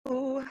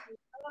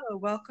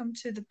welcome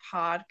to the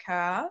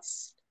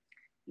podcast.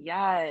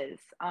 Yes.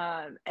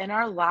 In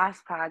our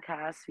last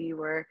podcast, we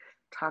were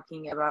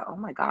talking about, oh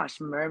my gosh,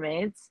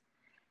 mermaids.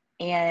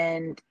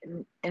 And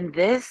in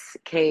this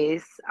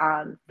case,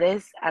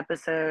 this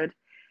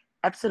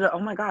oh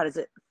my God, is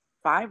it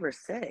five or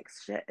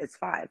six? Shit, it's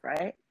five,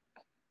 right?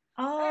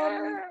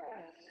 Um,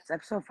 It's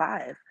episode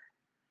five.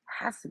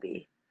 Has to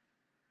be.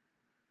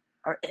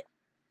 I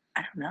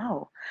don't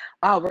know.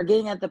 Oh, we're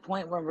getting at the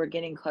point where we're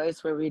getting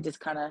close where we just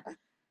kind of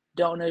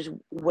don't know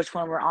which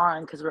one we're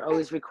on because we're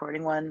always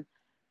recording one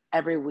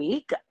every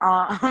week,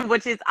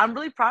 which is I'm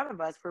really proud of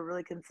us. We're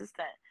really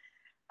consistent.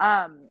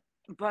 Um,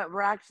 but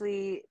we're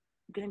actually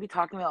going to be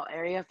talking about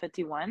Area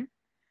 51.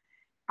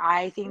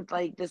 I think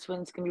like this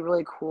one's going to be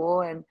really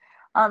cool, and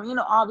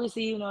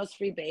obviously it's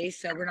free base,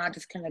 so we're not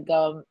just going to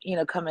go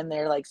come in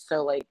there like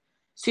so like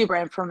super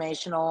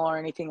informational or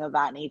anything of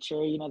that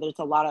nature. There's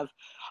a lot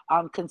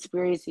of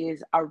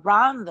conspiracies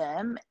around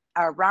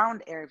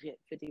Area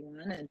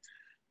 51,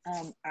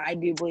 and I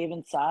do believe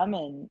in some,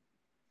 and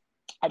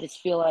I just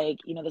feel like,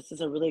 this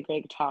is a really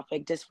great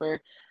topic just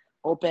for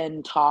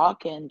open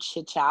talk and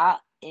chit chat.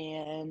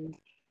 And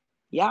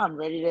yeah, I'm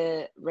ready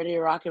to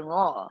rock and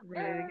roll.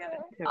 ready to get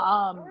into it.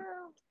 Um,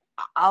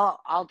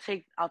 I'll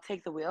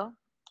take the wheel.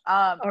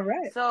 Um, All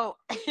right. so,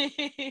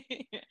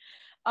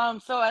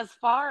 so as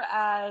far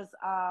as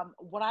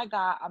what I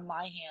got on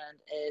my hand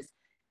is,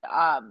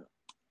 um,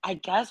 I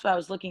guess when I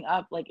was looking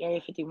up like Area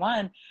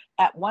 51,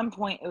 at one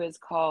point it was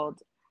called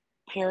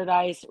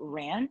Paradise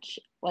Ranch,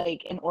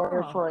 like in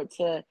order Oh, for it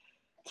to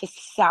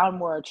sound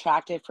more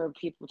attractive for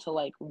people to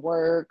like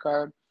work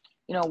or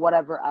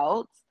whatever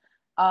else.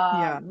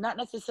 yeah. Not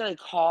necessarily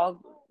called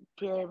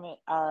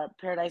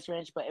Paradise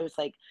Ranch, but it was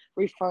like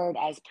referred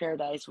as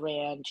Paradise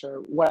Ranch or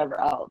whatever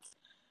else.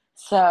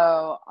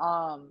 So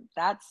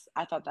that's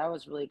I thought that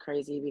was really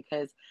crazy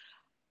because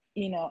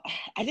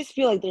I just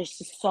feel like there's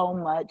just so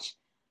much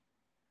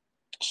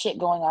shit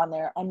going on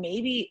there. And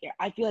maybe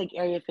I feel like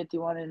Area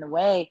 51 in a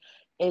way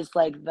is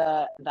like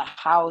the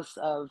house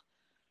of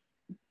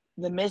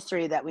the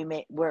mystery that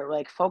we're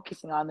like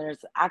focusing on.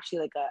 There's actually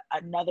like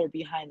another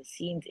behind the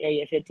scenes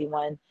Area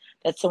 51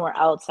 that's somewhere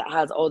else that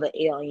has all the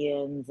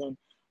aliens and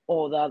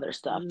all the other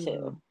stuff Ooh.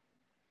 too.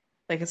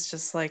 Like it's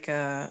just like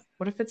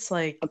what if it's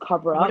A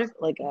cover what up, if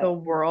like the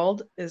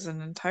world is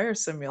an entire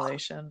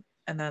simulation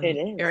and it then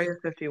is. Area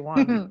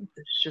 51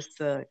 is just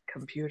the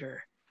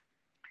computer?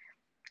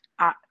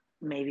 I,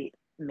 maybe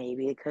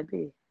it could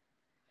be.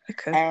 It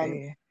could And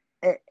be.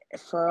 it,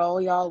 for all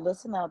y'all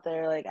listen out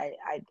there, like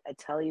I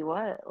tell you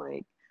what,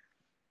 like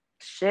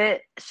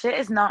shit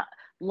is not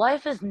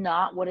life is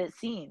not what it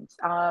seems.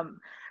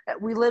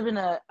 We live in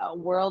a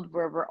world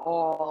where we're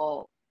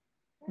all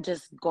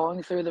just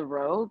going through the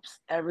ropes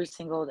every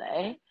single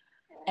day,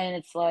 and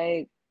it's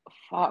like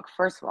fuck,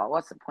 first of all,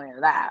 what's the point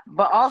of that?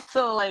 But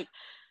also like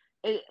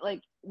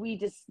we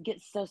just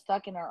get so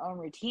stuck in our own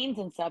routines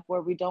and stuff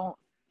where we don't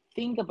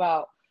think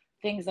about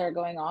things that are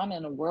going on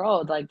in the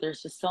world. Like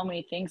there's just so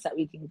many things that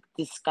we can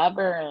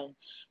discover and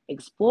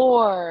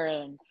explore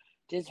and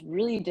just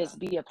really just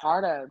be a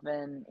part of.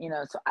 And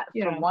so for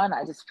Yeah. one,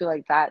 I just feel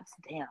like that's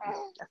damn,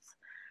 that's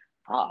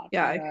fuck,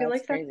 Yeah, I feel that's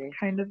like that's crazy.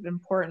 kind of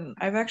important.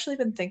 I've actually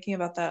been thinking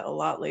about that a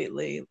lot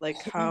lately,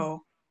 like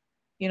how,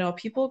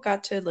 people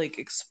got to like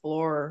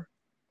explore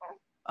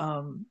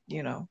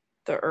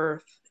the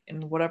earth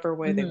in whatever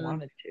way they Hmm.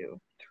 wanted to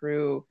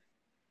through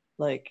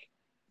like,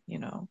 you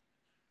know,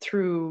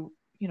 through,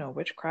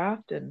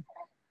 witchcraft and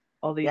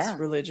all these Yeah.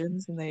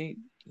 religions and they,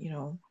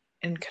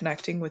 in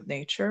connecting with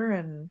nature.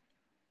 And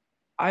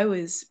I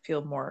always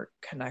feel more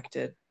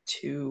connected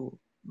to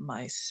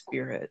my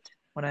spirit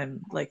when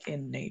I'm like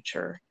in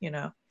nature,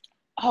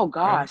 Oh or I'm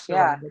gosh,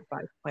 yeah. surrounded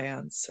by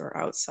plants or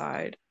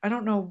outside. I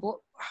don't know.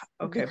 Well,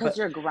 Okay, because but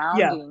you're yeah,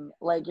 grounding,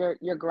 like you're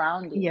yeah,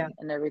 grounding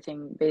and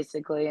everything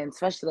basically, and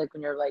especially like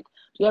when you're like,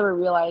 do you ever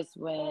realize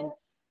when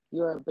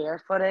you're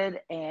barefooted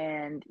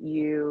and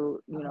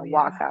oh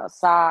walk yeah,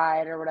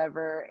 outside or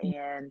whatever,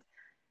 and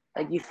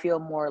like you feel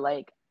more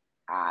like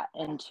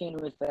in tune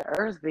with the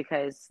earth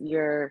because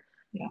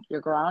yeah,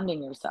 you're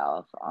grounding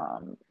yourself.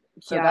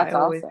 So yeah. I that's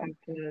always have awesome.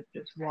 to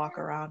just walk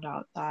around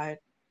outside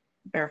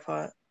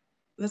barefoot.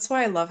 That's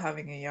why I love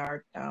having a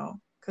yard now,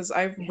 because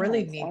I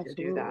really Yes, need to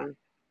do that.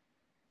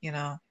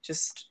 absolutely.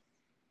 Just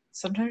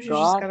sometimes you Go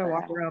just gotta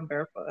walk outside. around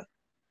barefoot.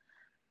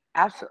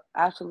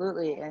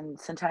 Absolutely. And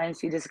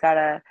sometimes you just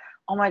gotta,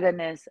 oh my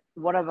goodness,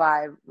 what a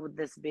vibe would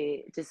this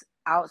be? Just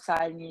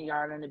outside in your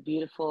yard on a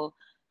beautiful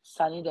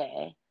sunny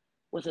day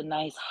with a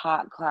nice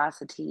hot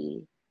glass of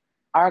tea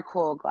or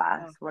cold Oh,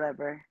 glass,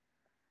 whatever.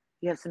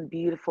 You have some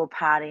beautiful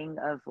padding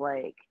of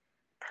like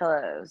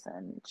pillows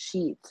and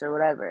sheets or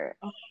whatever,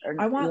 oh, or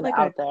I want like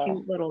a out there.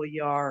 cute little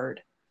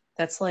yard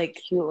that's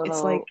like Cute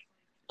it's like little,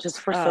 just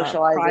for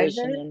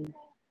socialization private. and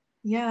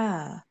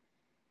Yeah.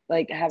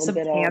 like have a Some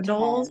good old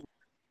candles. time.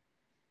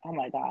 Oh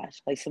my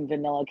gosh, like some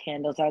vanilla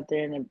candles out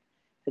there and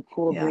the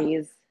cool Yeah.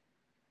 breeze.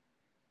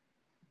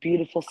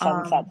 Beautiful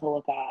sunset Um, to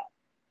look at.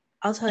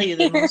 I'll tell you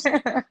the most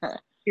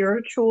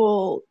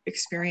spiritual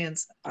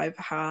experience I've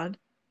had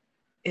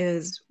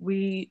is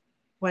we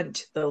went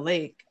to the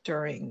lake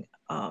during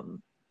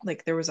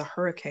like there was a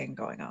hurricane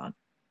going on.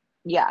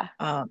 Yeah.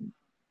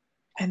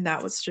 And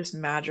that was just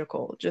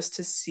magical just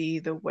to see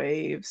the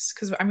waves,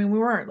 because I mean we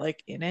weren't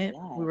like in it,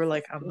 we Yes, were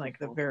like it's on like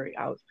the beautiful. very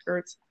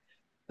outskirts,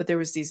 but there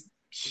was these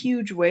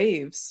huge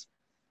waves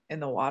in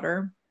the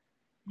water,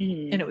 and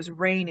Mhm. it was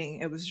raining,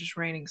 it was just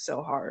raining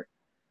so hard,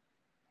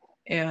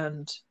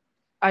 and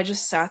I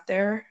just sat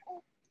there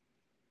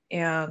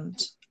and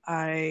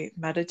I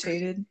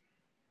meditated,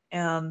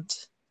 and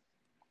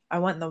I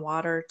went in the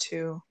water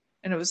too,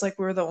 and it was like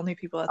we were the only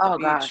people at the Oh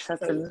gosh, beach,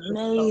 that's so it was just so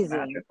amazing.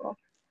 magical.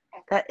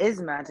 That is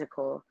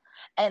magical.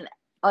 And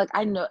like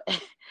I know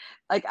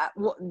like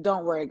well,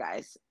 don't worry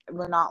guys.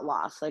 We're not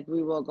lost. Like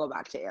we will go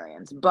back to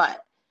aliens.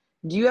 But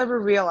do you ever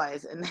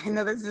realize, and I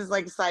know this is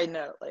like side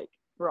note, like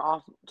we're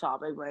off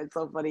topic, but it's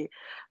so funny.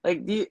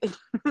 Like do you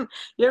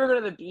you ever go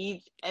to the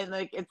beach and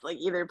like it's like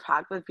either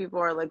packed with people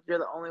or like you're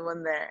the only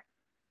one there?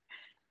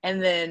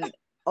 And then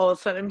all of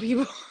a sudden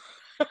people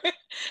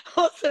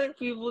all of a sudden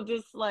people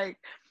just like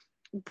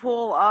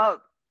pull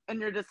up and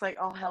you're just like,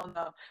 oh hell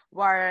no,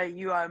 why are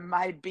you on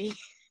my beach?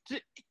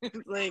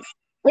 It's like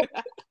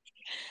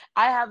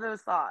I have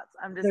those thoughts.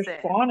 I'm just They're saying.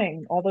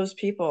 spawning all those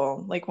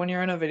people. Like when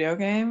you're in a video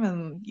game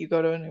and you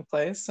go to a new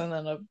place and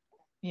then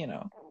you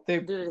know, they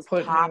They just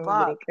put pop new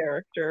little up and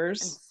characters.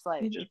 just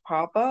They like just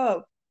pop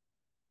up.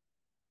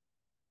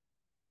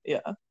 Yeah.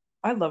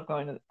 I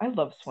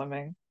love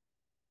swimming.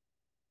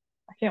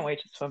 I can't wait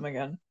to swim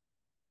again.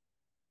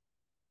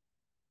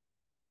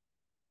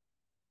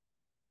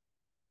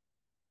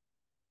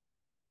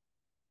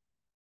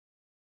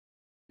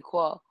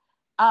 cool.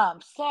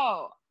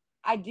 So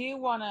I do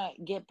want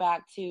to get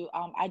back to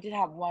I did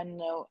have one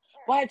note.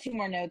 Well, I had two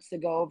more notes to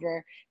go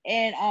over.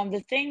 And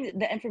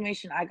the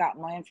information I got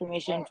my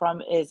information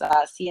from is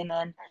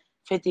CNN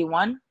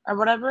 51 or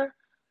whatever.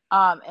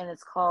 And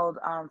it's called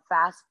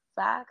Fast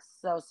Facts.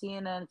 So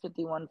CNN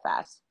 51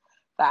 Fast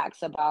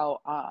Facts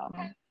about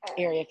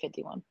Area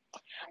 51.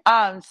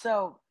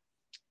 So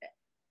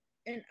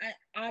and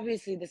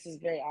obviously this is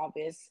very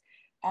obvious.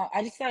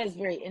 I just thought it was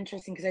very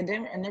interesting because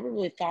I never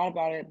really thought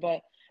about it,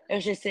 but it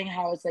was just saying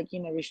how it's like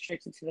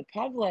restricted to the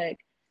public,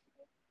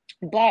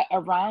 but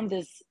around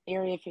this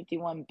Area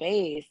 51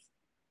 base,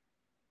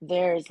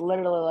 there's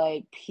literally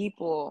like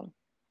people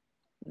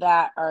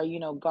that are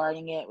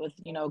guarding it with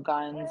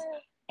guns,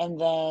 and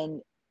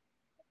then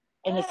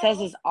and it says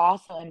it's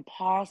also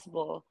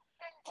impossible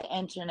to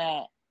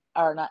internet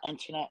or not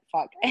internet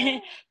fuck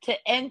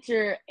to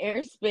enter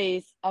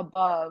airspace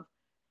above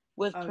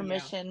with Oh yeah.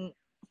 permission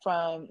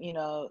from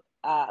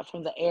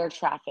from the air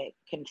traffic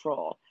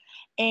control,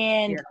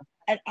 Yeah.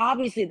 and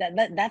obviously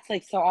that's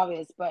like so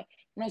obvious. But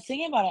when I was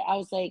thinking about it, I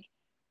was like,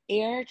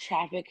 air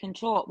traffic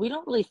control. We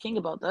don't really think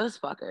about those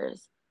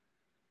fuckers.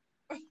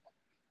 What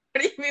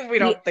do you mean we We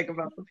don't think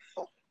about them?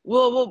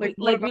 well Like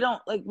what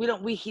about we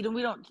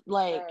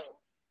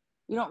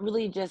don't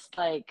really just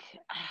like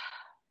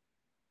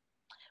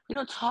we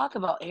don't talk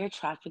about air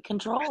traffic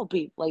control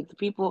people, like the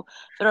people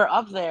that are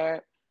up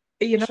there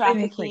they make like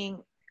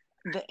trafficking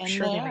I'm in the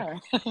sure they make air.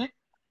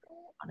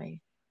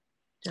 money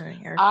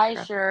doing air I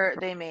traffic sure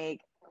control they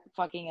make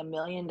fucking $1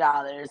 million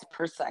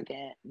per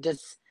second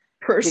just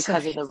per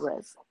because of second. the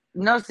risk.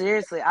 No,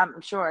 seriously, What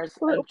I'm sure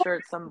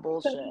it's some is that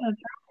bullshit. in a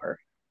tower?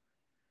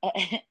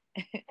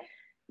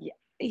 Yeah,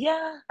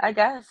 yeah, I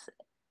guess.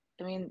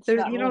 I mean, it's There's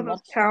not really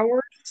those much.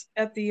 towers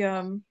at the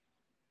when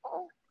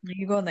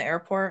you go in the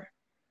airport,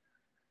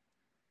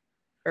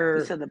 You or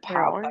said the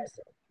they're outside. powers?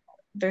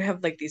 They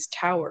have like these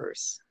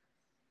towers,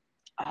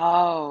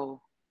 Oh,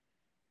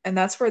 and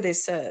that's where they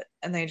sit,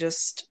 and they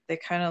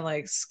kind of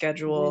like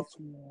schedule, just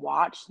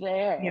watch you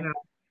there. know,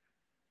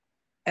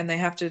 and they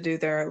have to do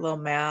their little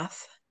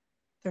math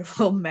to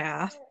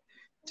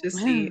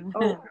see,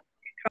 oh,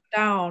 come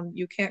down,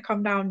 you can't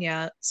come down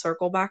yet,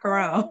 circle back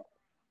around.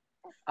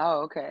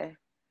 Oh, okay.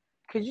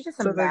 Could you just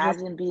So they're just,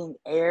 imagine being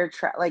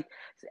like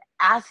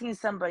asking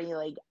somebody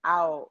like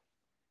out,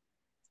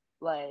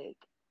 like,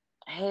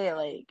 hey,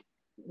 like,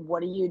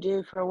 what do you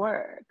do for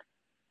work?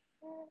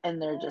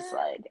 And they're just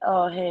like,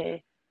 oh,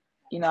 hey,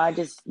 I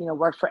just,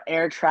 work for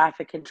air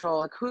traffic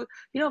control. Like, who,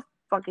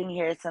 fucking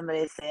hear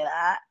somebody say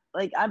that.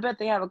 Like, I bet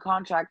they have a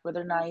contract where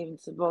they're not even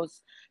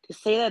supposed to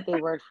say that they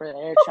work for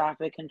air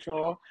traffic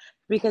control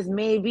because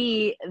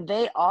maybe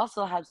they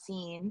also have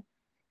seen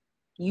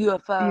do you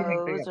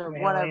think they UFOs got or some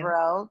whatever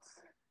aliens? else.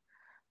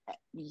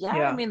 Yeah, I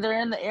Yeah, mean,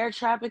 they're in the air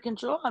traffic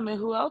control. I mean,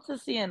 who else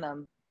is seeing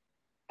them?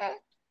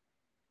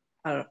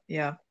 I don't,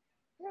 yeah,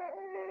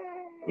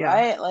 yeah.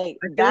 Right? Like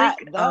I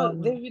feel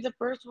like they'd be the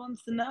first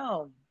ones to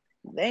know.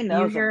 They you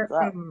know hear something's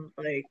up. from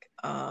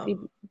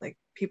People, like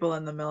people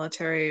in the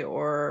military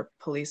or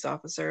police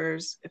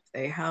officers if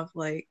they have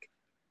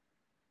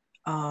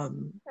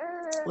um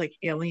like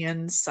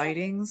alien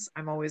sightings.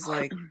 I'm always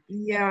like,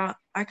 yeah,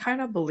 I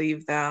kind of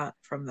believe that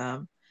from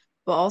them.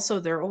 But also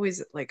they're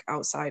always like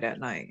outside at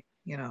night,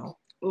 oh,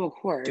 of doing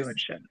course.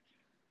 shit.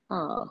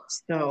 Oh,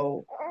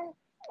 So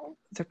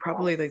they're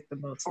probably like the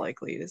most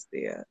likely to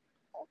see it.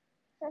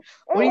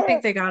 What do you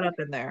think they got up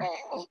in there?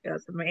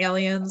 Got some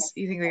aliens?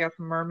 You think they got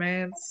some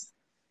mermaids?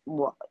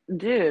 Well,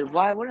 dude,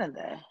 why wouldn't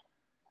they?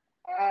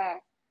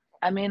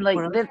 I mean, like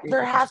What else do you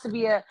there think they has to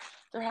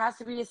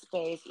could be do? a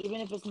space,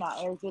 even if it's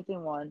not Area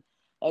 51,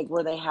 like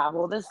where they have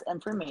all this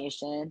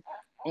information.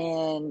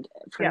 And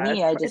for Yeah,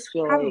 me, I it's just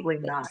feel like probably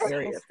not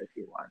Area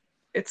 51.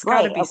 It's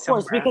got to right, be of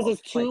course, somewhere because else.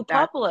 it's Like too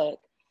that. public.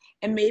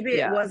 And maybe it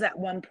Yeah. was at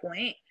one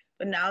point,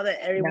 but now that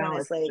everyone Now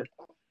is it's like, just.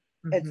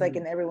 it's like Mhm.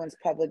 in everyone's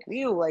public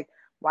view, like,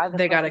 why the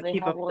They got fuck to do they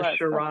keep have up all the that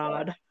stuff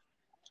charade. there?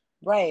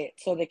 Right,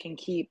 so they can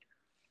keep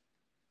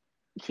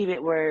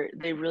it where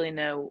they really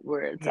know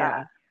where it's Yeah.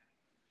 at.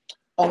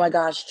 Oh my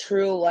gosh,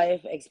 true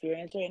life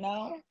experience right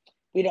now.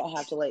 We don't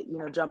have to like,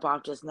 jump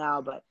off just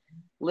now, but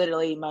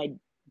literally my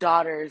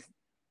daughters,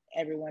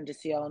 everyone,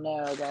 just so y'all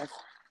know, I guess.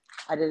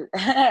 I did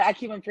I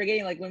keep on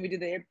forgetting, like when we do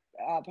the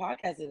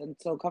podcast, I'm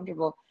so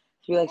comfortable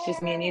to be like it's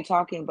just me and you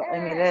talking, but I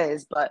mean it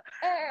is. But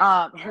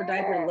her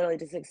diaper literally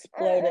just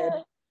exploded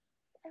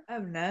Oh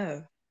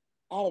no.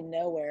 out of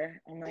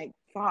nowhere. I'm like,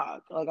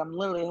 fuck. Like I'm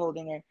literally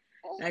holding her.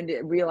 And I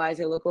didn't realize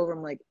I look over,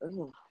 I'm like,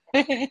 oh.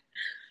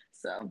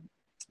 So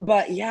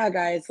but yeah,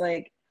 guys,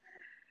 like,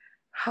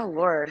 oh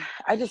Lord.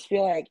 I just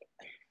feel like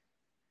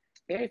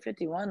Area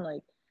 51,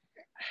 like,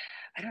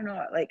 I don't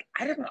know, like,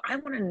 I don't know. I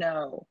want to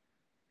know.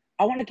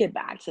 I want to get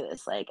back to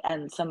this, like,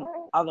 and some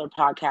other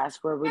podcasts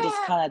where we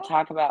just kind of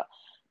talk about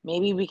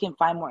maybe we can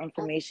find more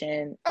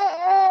information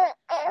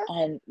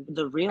on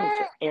the real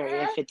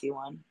Area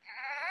 51,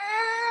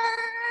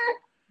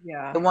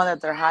 Yeah. the one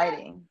that they're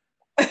hiding.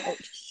 Oh,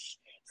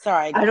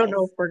 sorry, I don't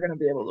know guys. if we're gonna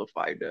be able to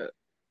find it,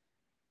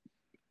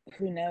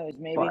 Who knows?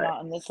 Maybe but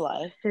not in this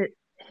life. who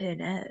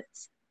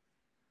knows?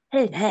 Who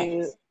Who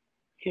knows?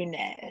 who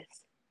knows?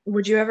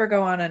 Would you ever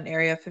go on an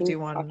Area Who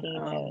 51 fucking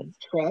knows?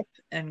 trip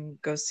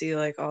and go see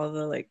like all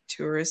the like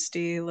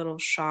touristy little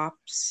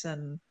shops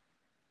and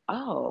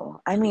Oh,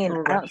 I mean,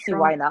 little I don't see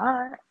why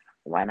restaurants? not.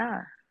 Why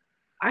not?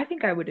 I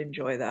think I would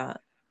enjoy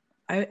that.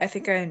 I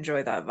think I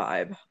enjoy that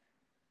vibe.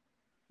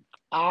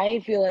 I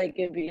feel like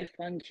it'd be a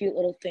fun, cute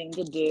little thing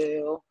to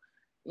do.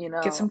 You Get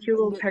know, some cute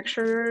little get,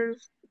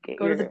 pictures, get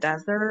go to the your.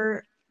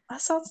 desert. That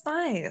sounds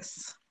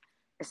nice.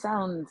 It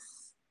sounds.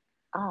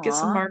 Get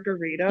some Aw, you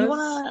margaritas.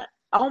 wanna?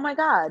 Oh my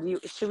God! You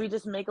should we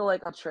just make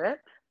a trip,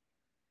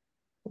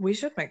 We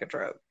should make a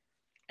trip.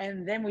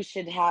 and then we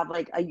should have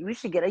we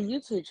should get a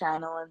YouTube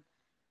channel and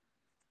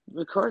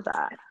record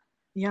that.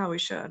 Yeah, we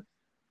should.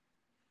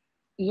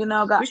 We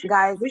should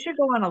Guys, we should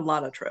go on a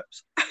lot of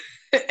trips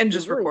and we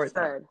just really record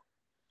them. should.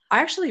 I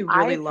actually I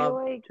really feel love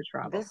like to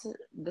travel.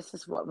 this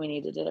is what we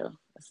need to do.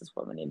 This is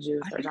what we need to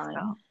do I with our think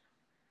time. so.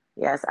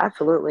 Yes,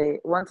 absolutely.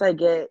 Once I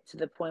get to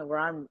the point where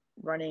I'm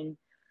running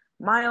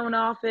my own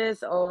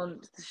office,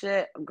 own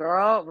shit,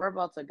 girl, we're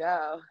about to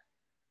go.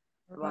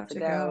 We're We're about about to to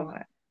go. go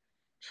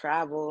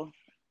travel.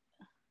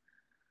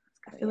 It's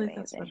I gonna feel be like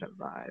that's such amazing.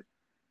 a vibe.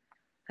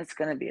 It's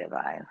gonna be a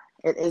vibe.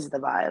 It is the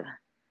vibe.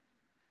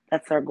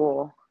 That's our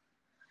goal.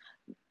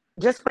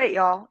 Just wait,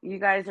 y'all. You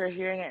guys are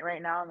hearing it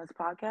right now on this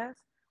podcast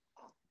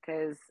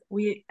because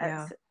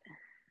Yeah.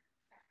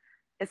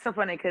 it's so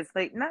funny because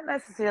like not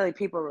necessarily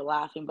people were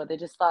laughing, but they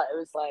just thought it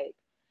was like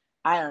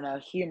I don't know,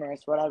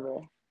 humorous, whatever.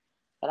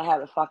 That I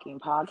have a fucking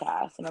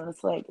podcast, and I'm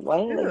just like,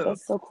 what? Like Ew.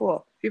 that's so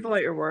cool. People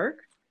at your work?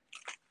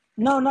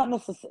 No, not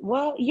necessarily.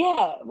 Well,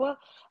 yeah. Well,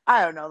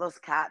 I don't know those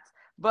cats,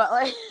 but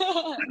like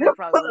they're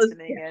probably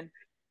listening in.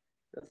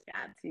 Those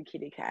cats, you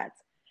kitty cats.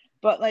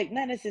 But like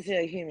not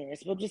necessarily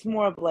humorous, but just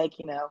more of like,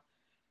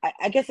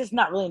 I guess it's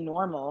not really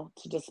normal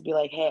to just be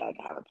like, hey,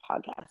 I have a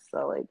podcast.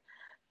 So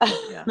like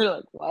Yeah. they're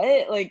like,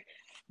 what? Like,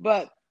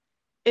 but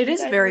It you is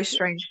guys are very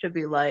strange to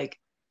be like,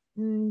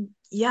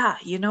 yeah,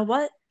 you know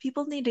what?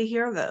 People need to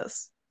hear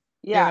this.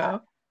 You yeah,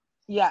 know?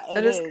 yeah,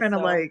 That it is is. kind of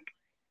So like,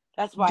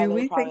 that's why do they're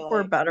we probably think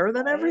we're like, better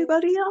than what?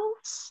 everybody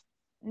else?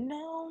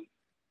 No.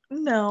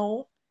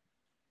 No.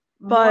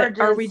 More But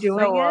are we just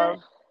doing so it? of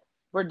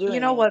we're You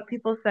doing know it. what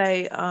people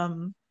say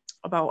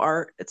about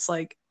art? It's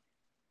like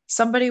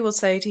somebody will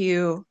say to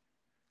you,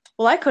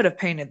 well, I could have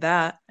painted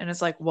that. And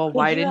it's like, well, Could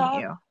why you didn't have?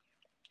 you?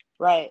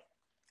 Right.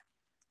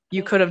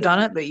 You could have Could done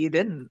you? it, but you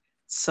didn't.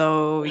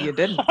 So you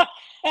didn't.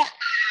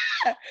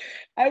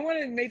 I want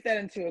to make that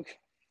into a.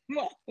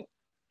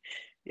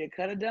 You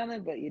could have done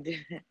it, but you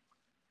didn't.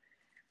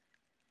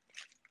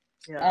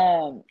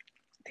 Yeah.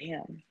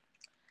 Damn.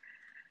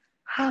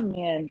 Oh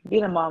man,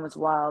 being a mom is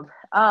wild.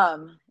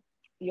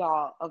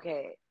 Y'all.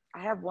 Okay, I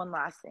have one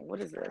last thing.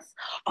 What is this?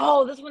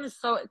 Oh, this one is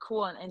so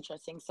cool and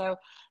interesting. So,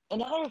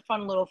 another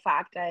fun little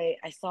fact I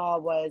saw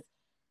was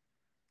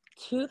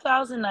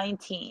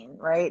 2019.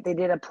 Right, they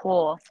did a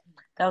poll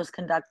that was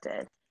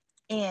conducted,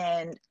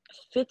 and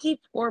 54%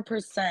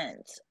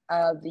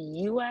 of the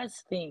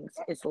U.S. thinks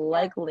it's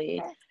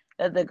likely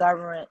that the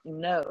government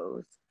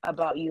knows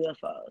about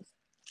UFOs.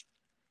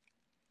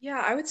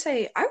 Yeah, I would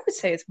say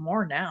it's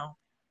more now,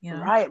 you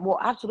know? Right. Well,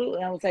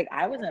 absolutely. I was like,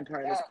 I wasn't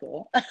part of this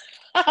pool.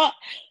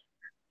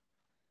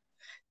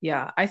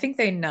 Yeah, I think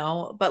they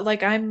know, but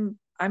like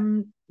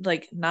I'm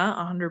like not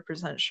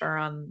 100% sure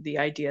on the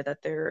idea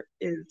that there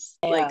is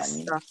like And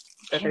stuff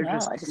I that don't they're know.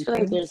 just I just feel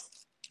like keeping.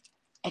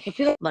 I can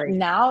feel like Like,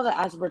 now that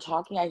as we're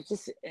talking, I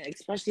just,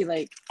 especially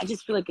like, I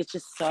just feel like it's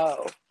just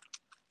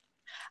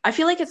I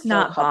feel like it's so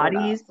not covered up.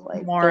 bodies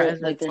Like more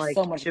as it's there's like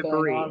so much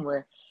going on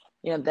debris.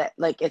 where, that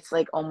like it's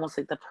like almost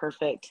like the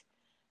perfect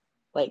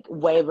like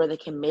way where they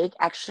can make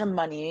extra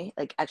money,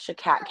 like extra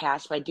cat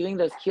cash by doing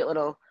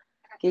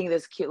getting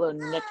those cute little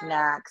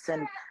knickknacks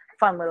and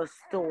fun little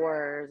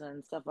stores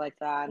and stuff like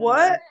that. And then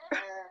What?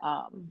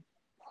 um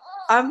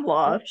I'm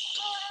lost.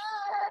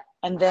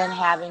 and then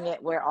having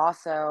it where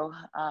also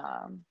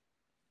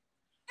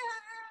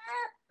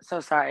so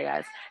sorry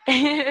guys.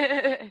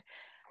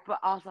 But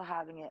also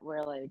having it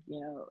where like,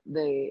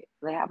 they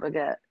have like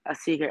a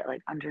secret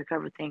like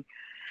undercover thing.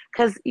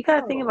 Because you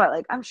got to think Oh. about,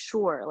 like, I'm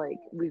sure, like,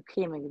 we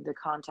came into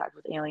contact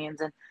with aliens,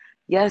 and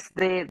yes,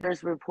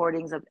 there's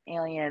reportings of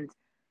aliens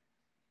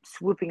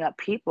swooping up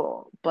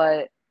people,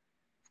 but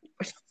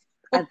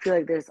I feel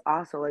like there's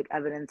also like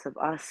evidence of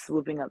us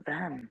swooping up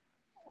them.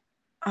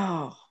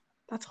 Oh,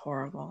 that's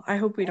horrible. I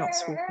hope we don't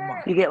swoop them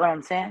up. You get what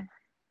I'm saying,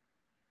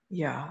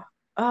 Yeah.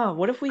 Oh,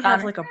 what if we have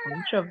Connor? like a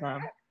bunch of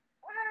them?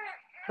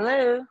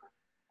 Hello.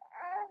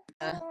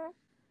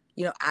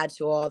 Add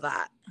to all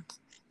that.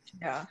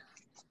 Yeah.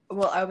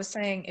 Well, I was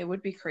saying it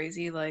would be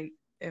crazy like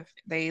if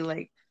they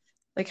like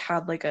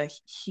had like a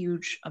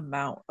huge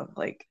amount of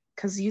like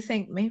because you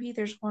think maybe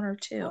there's one or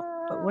two,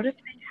 but what if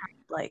they had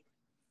like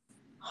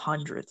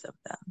hundreds of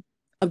them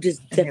Of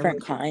just and they were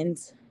different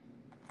kinds.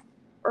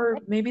 or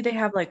maybe they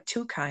have like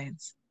two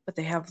kinds, but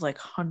they have like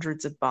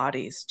hundreds of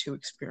bodies to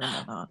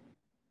experiment on.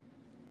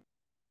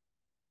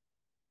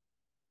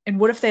 And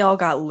what if they all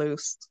got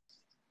loose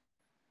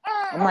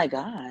Oh my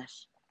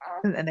gosh.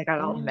 and they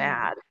got all Yeah.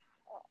 mad?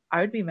 I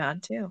would be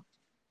mad too.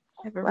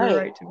 I have every Right.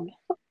 right to be.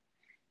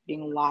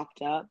 Being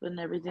locked up and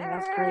everything.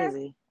 That's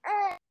crazy.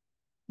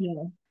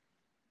 Yeah.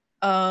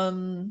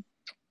 Um.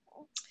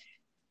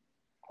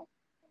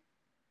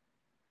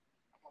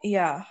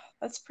 Yeah.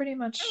 That's pretty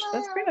much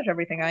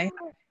everything I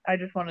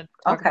just wanted to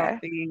talk about Okay.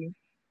 the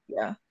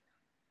yeah.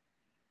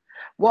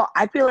 Well,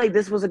 I feel like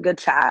this was a good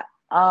chat.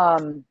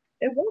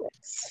 It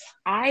was.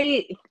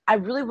 I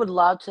really would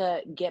love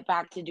to get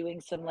back to doing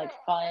some like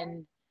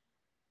fun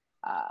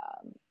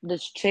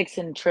this tips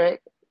and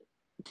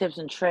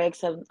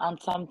tricks on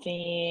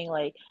something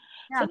like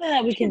Yeah. something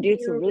that we We can should do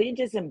to do really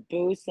just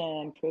boost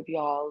and improve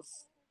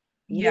y'all's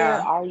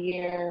yeah. our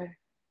year.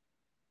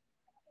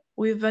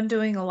 We've been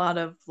doing a lot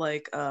of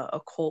like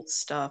occult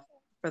stuff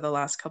for the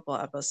last couple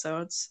of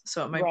episodes,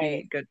 so it might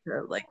Right. be good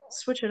to like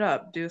switch it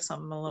up, do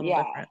something a little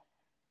Yeah. different.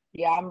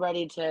 Yeah, I'm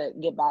ready to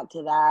get back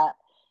to that.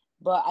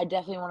 But I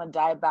definitely want to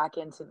dive back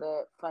into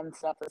the fun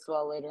stuff as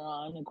well later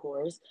on, of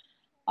course.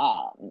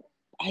 Um,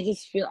 I'm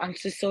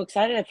just so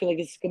excited. I feel like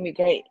it's gonna be a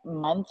great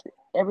month,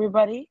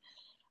 everybody.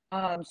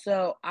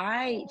 So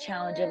I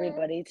challenge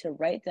everybody to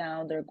write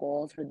down their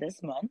goals for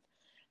this month,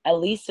 at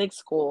least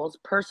 6 goals,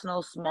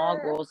 personal small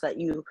goals that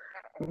you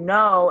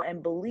know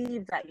and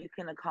believe that you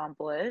can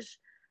accomplish,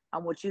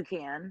 which you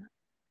can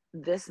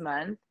this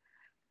month.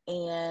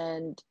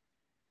 And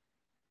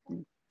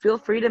feel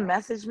free to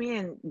message me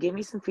and give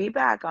me some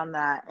feedback on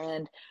that.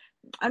 And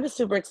I'm just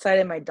super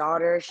excited. My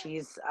daughter,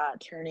 she's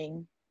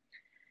turning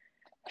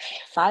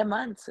 5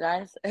 months,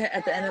 guys,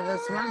 at the end of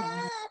this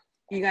month.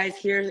 You guys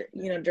hear,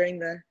 during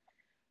the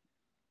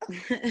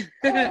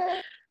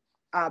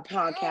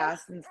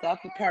podcast and stuff,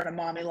 part of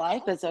mommy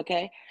life. It's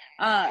okay.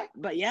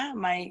 But yeah,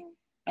 my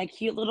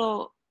cute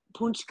little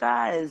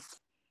Punchka is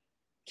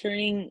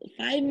turning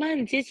 5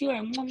 months this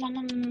year.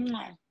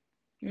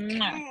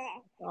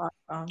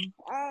 Awesome.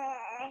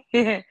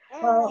 Well,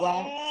 Well,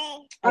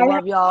 I I have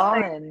love y'all,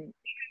 nothing and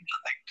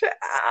to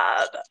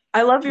add.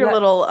 I love your yeah,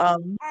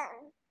 little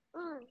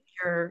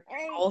your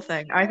goal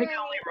thing. I think I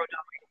only wrote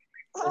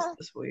down my goals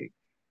this week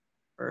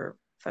for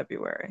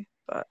February,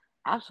 but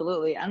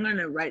absolutely. I'm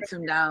gonna write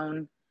some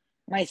down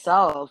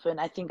myself, and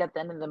I think at the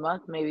end of the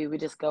month, maybe we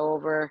just go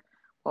over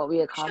what we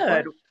we should.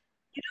 accomplished.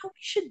 We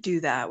should do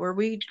that where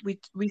we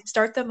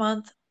start the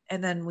month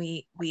and then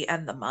we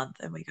end the month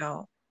and we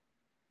go,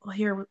 well,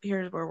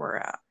 here's where we're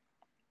at.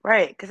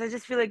 Right, because I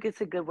just feel like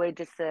it's a good way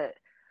just to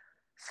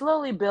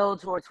slowly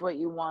build towards what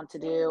you want to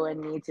do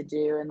and need to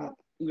do in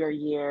your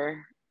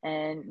year.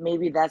 And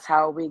maybe that's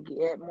how we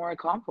get more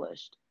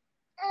accomplished.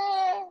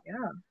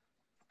 Yeah.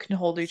 Can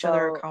hold each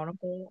other So,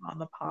 accountable on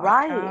the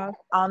right, podcast.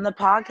 on the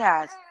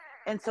podcast.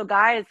 And so,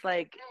 guys,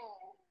 like,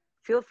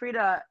 feel free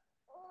to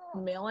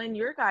mail in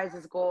your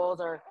guys' goals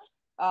or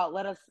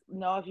let us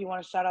know if you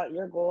want to shout out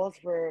your goals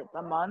for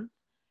the month.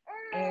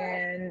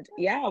 And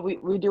yeah,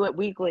 we do it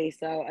weekly.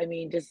 So, I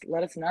mean, just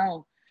let us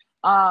know.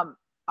 Um,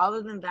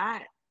 Other than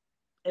that,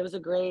 it was a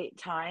great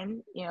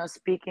time,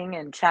 speaking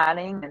and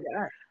chatting. And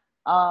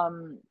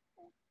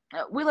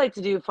Yeah. we like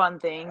to do fun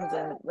things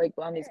and like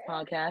on these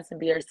podcasts and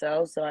be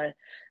ourselves. So I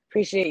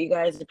appreciate you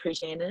guys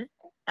appreciating it.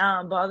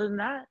 But other than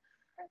that,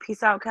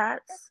 peace out,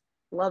 cats.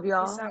 Love Peace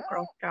y'all. out,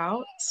 Girl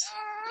Scouts.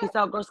 Peace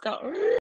out, Girl Scout.